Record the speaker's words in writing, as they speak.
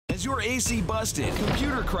Has your AC busted,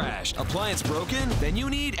 computer crashed, appliance broken? Then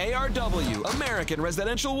you need ARW, American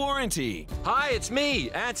Residential Warranty. Hi, it's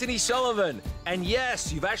me, Anthony Sullivan. And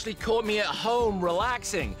yes, you've actually caught me at home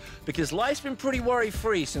relaxing because life's been pretty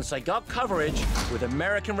worry-free since I got coverage with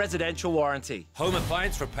American Residential Warranty. Home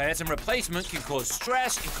appliance repairs and replacement can cause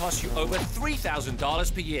stress and cost you over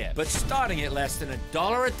 $3,000 per year. But starting at less than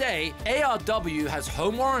 $1 a day, ARW has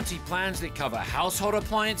home warranty plans that cover household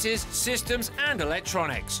appliances, systems, and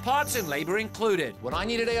electronics. Parts and labor included. When I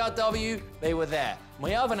needed ARW, they were there.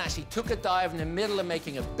 My oven actually took a dive in the middle of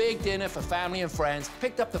making a big dinner for family and friends,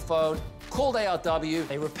 picked up the phone, called ARW,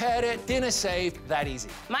 they repaired it, dinner saved, that easy.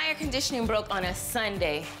 My air conditioning broke on a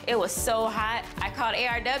Sunday. It was so hot, I called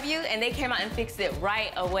ARW and they came out and fixed it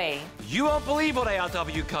right away. You won't believe what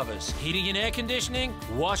ARW covers. Heating and air conditioning,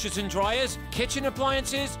 washers and dryers, kitchen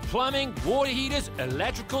appliances, plumbing, water heaters,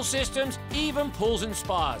 electrical systems, even pools and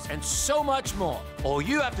spas, and so much more. All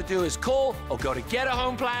you have to do is call or go to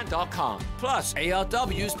getahomeplan.com. Plus,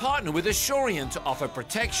 ARW's partner with Assurant to offer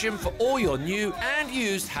protection for all your new and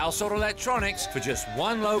used household electronics for just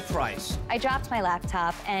one low price. I dropped my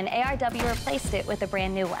laptop and ARW replaced it with a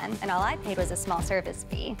brand new one, and all I paid was a small service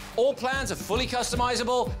fee. All plans are fully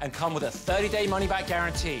customizable and come with a 30-day money-back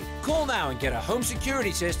guarantee. Call now and get a home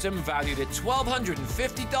security system valued at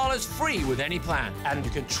 $1,250 free with any plan. And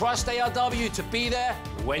you can trust ARW to be there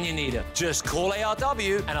when you need it. Just call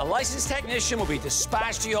ARW and a licensed technician will be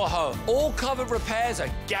dispatched to your home. All covered repairs are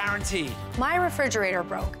guaranteed. My refrigerator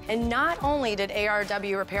broke, and not only did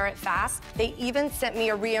ARW repair it fast, they even sent me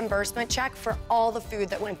a reimbursement check for all the food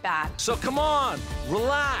that went bad. So come on,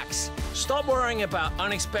 relax. Stop worrying about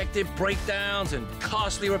unexpected breakdowns and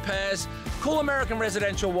costly repairs. Call American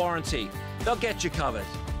Residential Warranty. They'll get you covered.